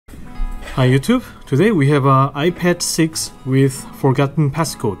Hi YouTube, today we have a iPad 6 with forgotten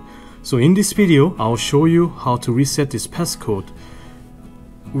passcode. So in this video, I'll show you how to reset this passcode.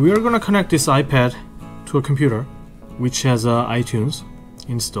 We are gonna connect this iPad to a computer which has iTunes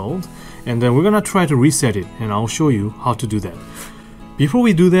installed, and then we're gonna try to reset it, and I'll show you how to do that. Before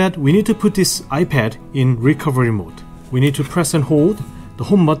we do that, we need to put this iPad in recovery mode. We need to press and hold the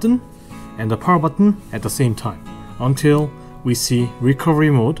home button and the power button at the same time until we see recovery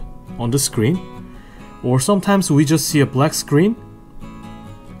mode on the screen, or sometimes we just see a black screen.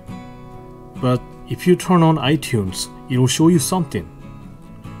 But if you turn on iTunes, it will show you something.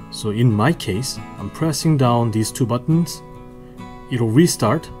 So in my case, I'm pressing down these two buttons. It'll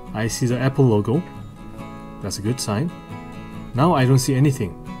restart. I see the Apple logo. That's a good sign. Now I don't see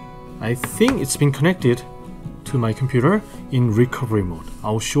anything. I think it's been connected to my computer in recovery mode.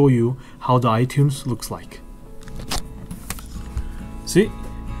 I'll show you how the iTunes looks like. See?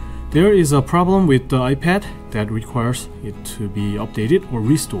 There is a problem with the iPad that requires it to be updated or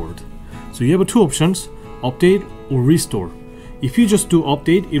restored. So you have two options, update or restore. If you just do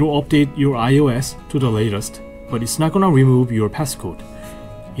update, it will update your iOS to the latest, but it's not gonna remove your passcode.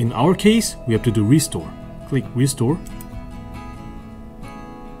 In our case, we have to do restore. Click restore.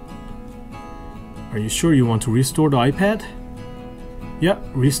 Are you sure you want to restore the iPad? Yeah,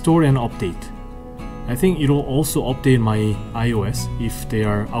 restore and update. I think it'll also update my iOS if they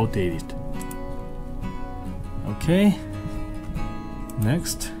are outdated. Okay.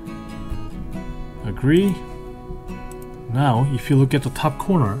 Next. Agree. Now, if you look at the top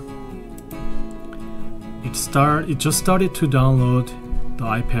corner, it just started to download the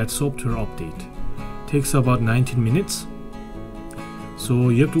iPad software update. Takes about 19 minutes. So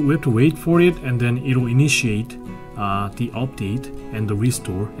we have to wait for it, and then it'll initiate the update and the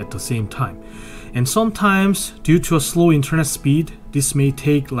restore at the same time. And sometimes, due to a slow internet speed, this may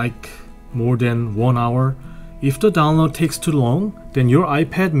take like more than 1 hour. If the download takes too long, then your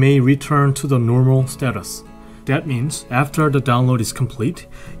iPad may return to the normal status. That means after the download is complete,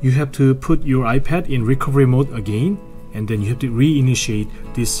 you have to put your iPad in recovery mode again, and then you have to reinitiate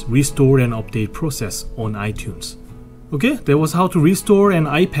this restore and update process on iTunes. Okay, that was how to restore an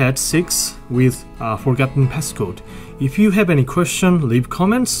iPad 6 with a forgotten passcode. If you have any question, leave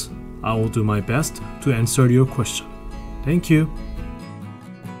comments. I will do my best to answer your question. Thank you.